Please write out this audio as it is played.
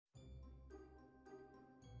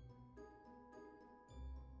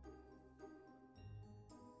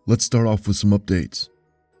Let's start off with some updates.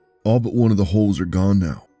 All but one of the holes are gone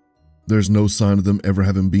now. There's no sign of them ever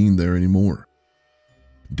having been there anymore.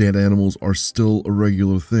 Dead animals are still a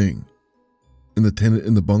regular thing, and the tenant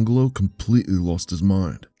in the bungalow completely lost his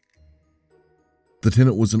mind. The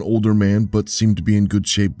tenant was an older man but seemed to be in good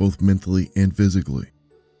shape both mentally and physically.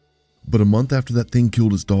 But a month after that thing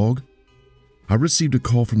killed his dog, I received a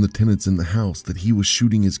call from the tenants in the house that he was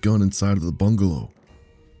shooting his gun inside of the bungalow.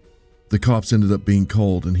 The cops ended up being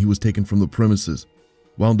called and he was taken from the premises,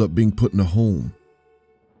 wound up being put in a home.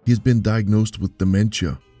 He has been diagnosed with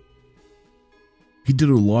dementia. He did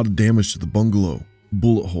a lot of damage to the bungalow,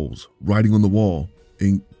 bullet holes, writing on the wall,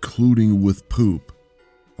 including with poop.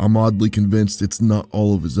 I'm oddly convinced it's not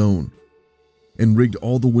all of his own, and rigged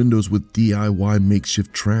all the windows with DIY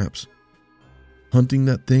makeshift traps. Hunting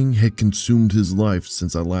that thing had consumed his life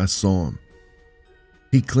since I last saw him.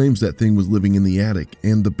 He claims that thing was living in the attic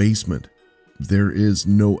and the basement. There is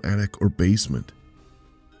no attic or basement,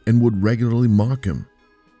 and would regularly mock him.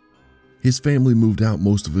 His family moved out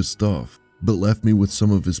most of his stuff, but left me with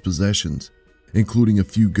some of his possessions, including a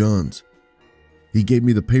few guns. He gave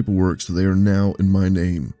me the paperwork, so they are now in my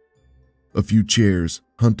name. A few chairs,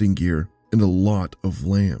 hunting gear, and a lot of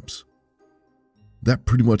lamps. That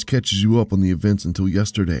pretty much catches you up on the events until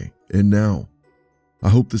yesterday, and now. I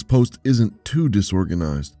hope this post isn't too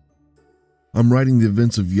disorganized. I'm writing the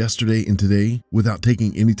events of yesterday and today without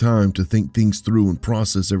taking any time to think things through and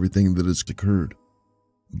process everything that has occurred.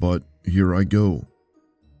 But here I go.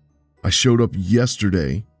 I showed up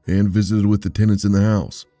yesterday and visited with the tenants in the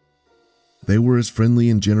house. They were as friendly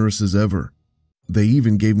and generous as ever. They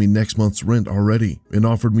even gave me next month's rent already and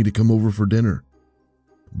offered me to come over for dinner.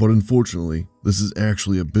 But unfortunately, this is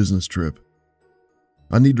actually a business trip.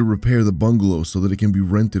 I need to repair the bungalow so that it can be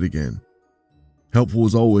rented again. Helpful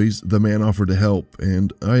as always, the man offered to help,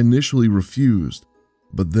 and I initially refused,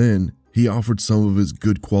 but then he offered some of his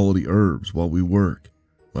good quality herbs while we work.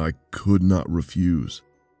 I could not refuse.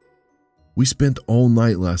 We spent all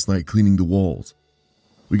night last night cleaning the walls.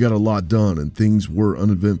 We got a lot done and things were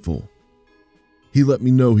uneventful. He let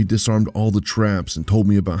me know he disarmed all the traps and told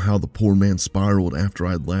me about how the poor man spiraled after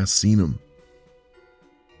I had last seen him.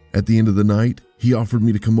 At the end of the night, he offered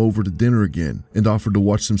me to come over to dinner again and offered to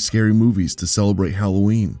watch some scary movies to celebrate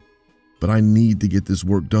Halloween. But I need to get this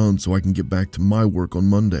work done so I can get back to my work on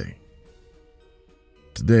Monday.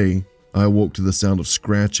 Today, I awoke to the sound of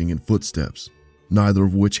scratching and footsteps, neither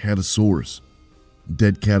of which had a source.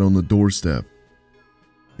 Dead cat on the doorstep.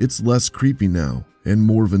 It's less creepy now and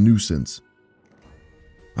more of a nuisance.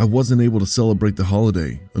 I wasn't able to celebrate the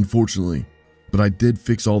holiday, unfortunately, but I did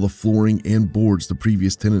fix all the flooring and boards the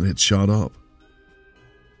previous tenant had shot up.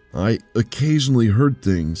 I occasionally heard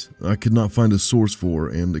things I could not find a source for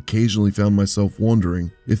and occasionally found myself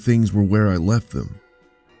wondering if things were where I left them.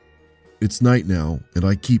 It's night now and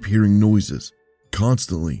I keep hearing noises,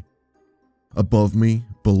 constantly. Above me,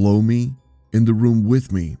 below me, in the room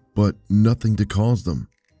with me, but nothing to cause them.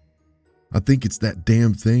 I think it's that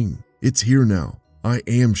damn thing. It's here now. I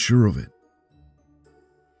am sure of it.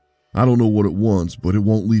 I don't know what it wants, but it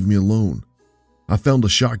won't leave me alone. I found a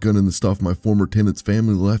shotgun in the stuff my former tenant's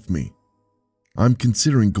family left me. I'm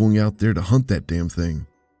considering going out there to hunt that damn thing.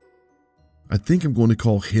 I think I'm going to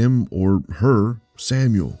call him or her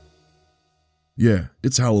Samuel. Yeah,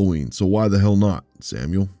 it's Halloween, so why the hell not,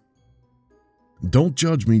 Samuel? Don't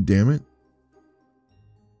judge me, damn it.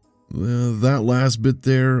 That last bit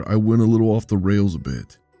there, I went a little off the rails a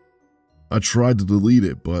bit. I tried to delete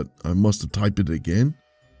it, but I must have typed it again.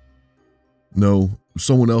 No,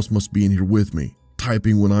 someone else must be in here with me,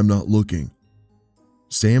 typing when I'm not looking.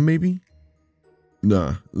 Sam, maybe?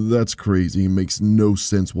 Nah, that's crazy and makes no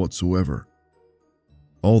sense whatsoever.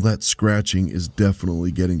 All that scratching is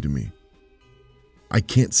definitely getting to me. I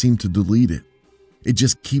can't seem to delete it. It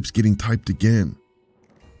just keeps getting typed again.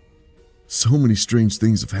 So many strange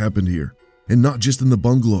things have happened here, and not just in the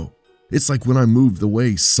bungalow. It's like when I moved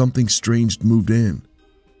away, something strange moved in.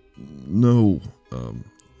 No,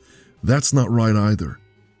 that's not right either.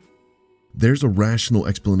 There's a rational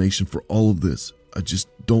explanation for all of this. I just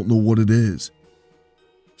don't know what it is.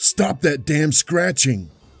 Stop that damn scratching!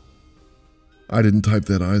 I didn't type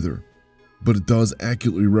that either, but it does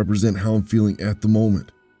accurately represent how I'm feeling at the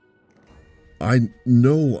moment. I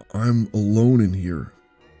know I'm alone in here.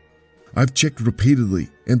 I've checked repeatedly,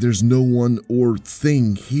 and there's no one or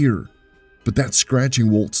thing here. But that scratching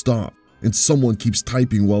won't stop, and someone keeps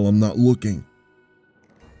typing while I'm not looking.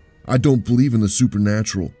 I don't believe in the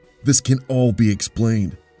supernatural. This can all be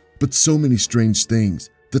explained. But so many strange things.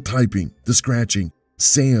 The typing, the scratching,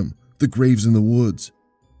 Sam, the graves in the woods.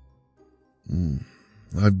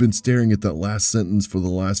 I've been staring at that last sentence for the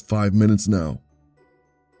last 5 minutes now.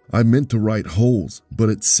 I meant to write holes, but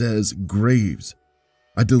it says graves.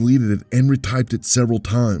 I deleted it and retyped it several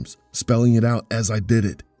times, spelling it out as I did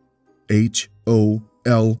it. H-O-L-E-S.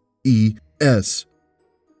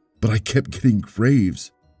 But I kept getting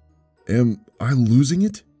graves. Am I losing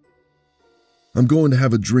it? I'm going to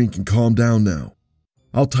have a drink and calm down now.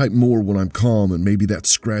 I'll type more when I'm calm and maybe that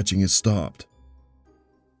scratching has stopped.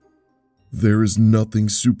 There is nothing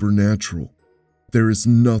supernatural. There is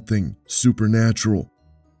nothing supernatural.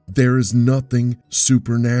 There is nothing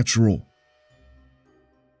supernatural.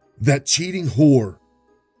 That cheating whore.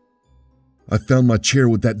 I found my chair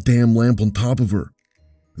with that damn lamp on top of her.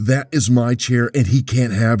 That is my chair and he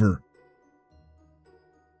can't have her.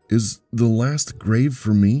 Is the last grave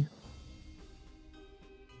for me?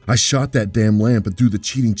 I shot that damn lamp and threw the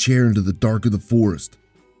cheating chair into the dark of the forest.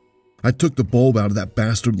 I took the bulb out of that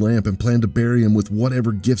bastard lamp and planned to bury him with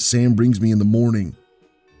whatever gift Sam brings me in the morning.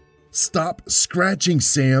 Stop scratching,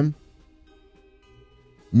 Sam!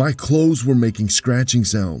 My clothes were making scratching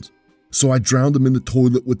sounds, so I drowned them in the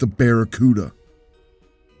toilet with the Barracuda.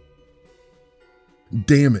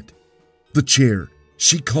 Damn it. The chair.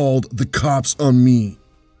 She called the cops on me.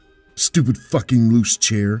 Stupid fucking loose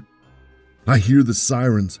chair. I hear the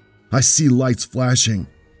sirens. I see lights flashing.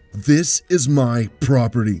 This is my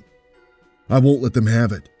property. I won't let them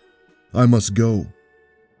have it. I must go.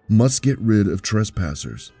 Must get rid of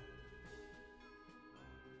trespassers.